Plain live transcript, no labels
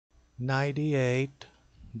98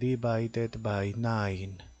 divided by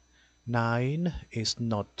 9. 9 is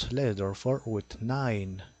not less, therefore with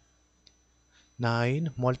 9. 9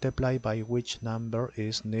 multiplied by which number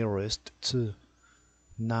is nearest to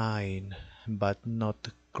 9 but not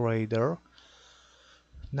greater.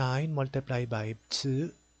 9 multiplied by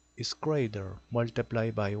 2 is greater.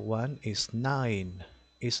 Multiplied by 1 is 9.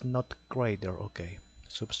 Is not greater. Okay.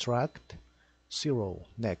 Subtract 0.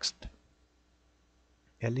 Next.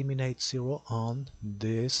 Eliminate 0 on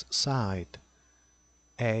this side.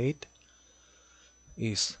 8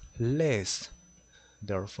 is less.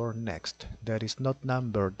 Therefore next. That is not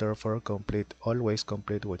number, therefore complete. Always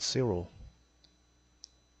complete with 0.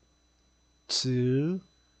 2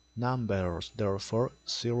 numbers, therefore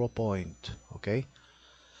 0 point. Okay.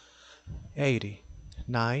 80.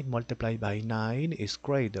 9 multiplied by 9 is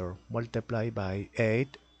greater. Multiplied by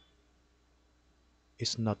 8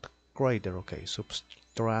 is not greater. Okay.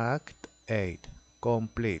 Subtract 8.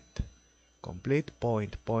 Complete. Complete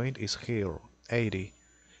point. Point is here. 80.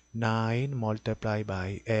 9 multiplied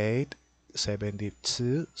by 8,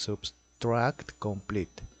 72. Subtract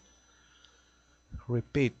complete.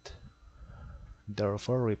 Repeat.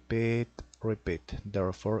 Therefore repeat, repeat.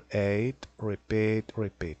 Therefore 8, repeat,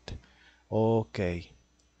 repeat. Okay,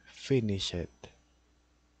 finish it.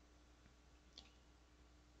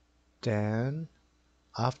 Then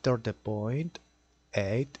after the point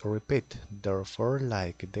 8 repeat. Therefore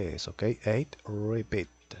like this. Okay, 8 repeat.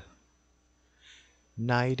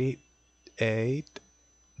 98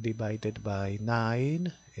 divided by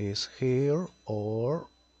 9 is here or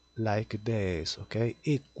like this. Okay,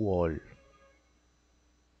 equal.